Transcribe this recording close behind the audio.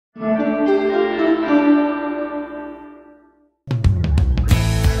In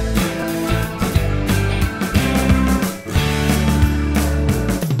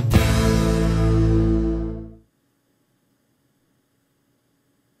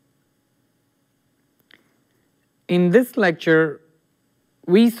this lecture,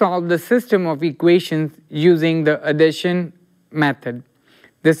 we solve the system of equations using the addition method.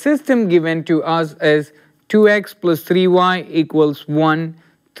 The system given to us is 2x plus 3y equals 1,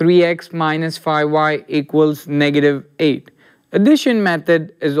 3x minus 5y equals negative 8. Addition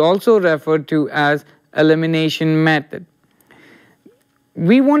method is also referred to as elimination method.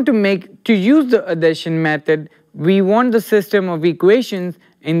 We want to use the addition method, we want the system of equations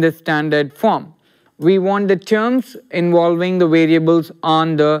in the standard form. We want the terms involving the variables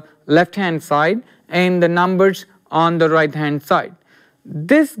on the left hand side and the numbers on the right hand side.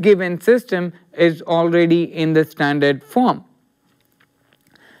 This given system is already in the standard form.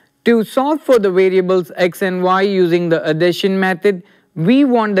 To solve for the variables x and y using the addition method, we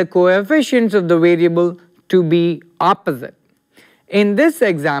want the coefficients of the variable to be opposite. In this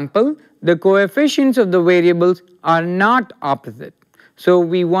example, the coefficients of the variables are not opposite, so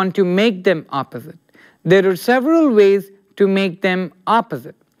we want to make them opposite. There are several ways to make them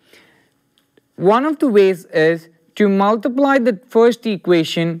opposite. One of the ways is to multiply the first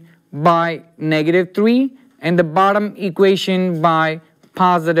equation by negative 3 and the bottom equation by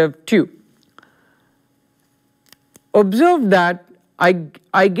positive 2. Observe that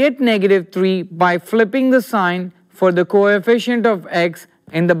I get negative 3 by flipping the sign for the coefficient of x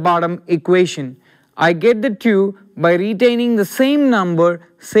in the bottom equation. I get the 2 by retaining the same number,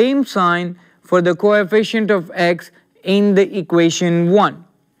 same sign for the coefficient of x in the equation 1.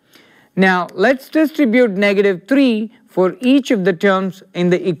 Now let's distribute negative 3 for each of the terms in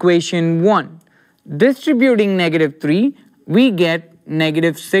the equation 1. Distributing negative 3, we get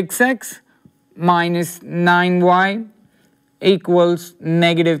negative 6x minus 9y equals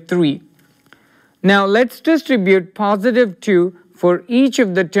negative 3. Now let's distribute positive 2 for each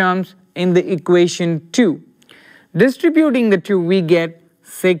of the terms in the equation 2. Distributing the 2, we get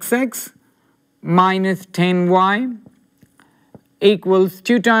 6x minus 10y equals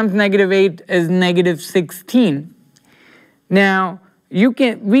 2 times negative 8 is negative 16. Now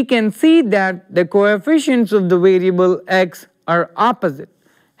we can see that the coefficients of the variable x are opposite.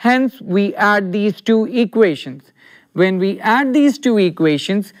 Hence we add these two equations. When we add these two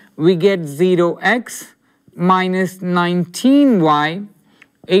equations, we get 0x minus 19y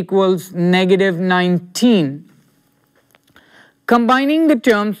equals negative 19. Combining the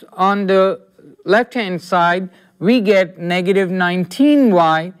terms on the left hand side, we get negative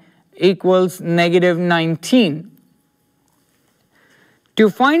 19y equals negative 19. To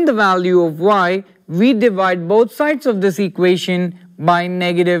find the value of y, we divide both sides of this equation by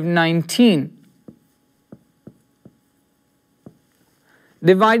negative 19.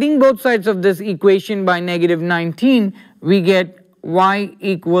 Dividing both sides of this equation by negative 19, we get y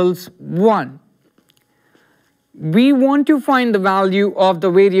equals 1. We want to find the value of the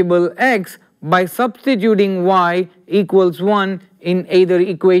variable x by substituting y equals 1 in either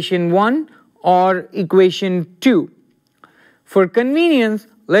equation 1 or equation 2. For convenience,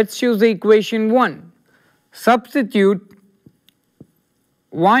 let's choose the equation 1. Substitute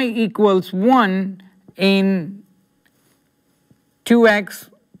y equals 1 in 2x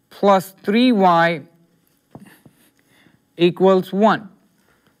plus 3y equals 1.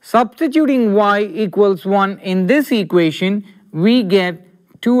 Substituting y equals 1 in this equation, we get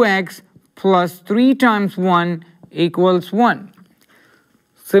 2x plus 3 times 1 equals 1.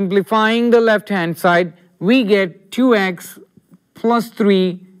 Simplifying the left hand side, we get 2x plus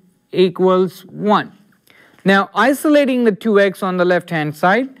 3 equals 1. Now isolating the 2x on the left hand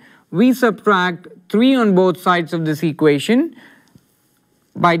side, we subtract 3 on both sides of this equation.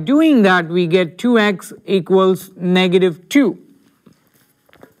 By doing that, we get 2x equals negative 2.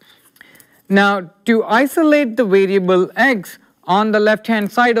 Now to isolate the variable x on the left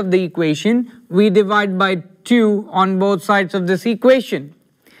hand side of the equation, we divide by 2 on both sides of this equation.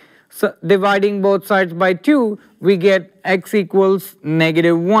 So dividing both sides by 2, we get x equals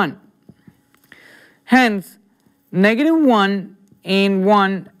negative 1. Hence, negative 1 and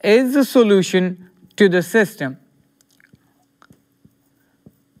 1 is the solution to the system.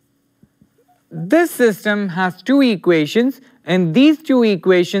 This system has two equations, and these two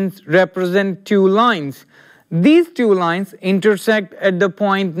equations represent two lines. These two lines intersect at the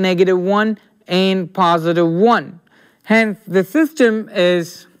point negative 1 and positive 1. Hence, the system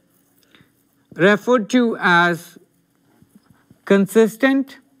is referred to as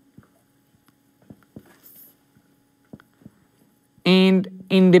consistent and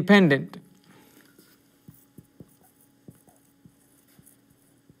independent.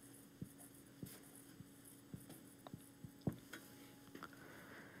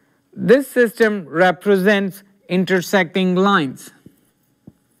 This system represents intersecting lines.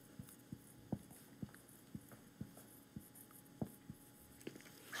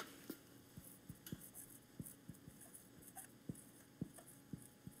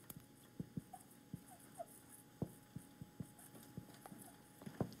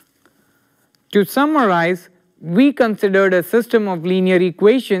 To summarize, we considered a system of linear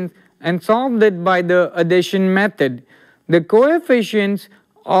equations and solved it by the addition method. The coefficients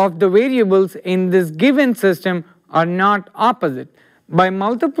of the variables in this given system are not opposite. By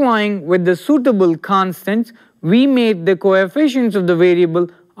multiplying with the suitable constants, we made the coefficients of the variable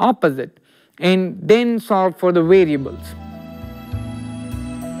opposite and then solved for the variables.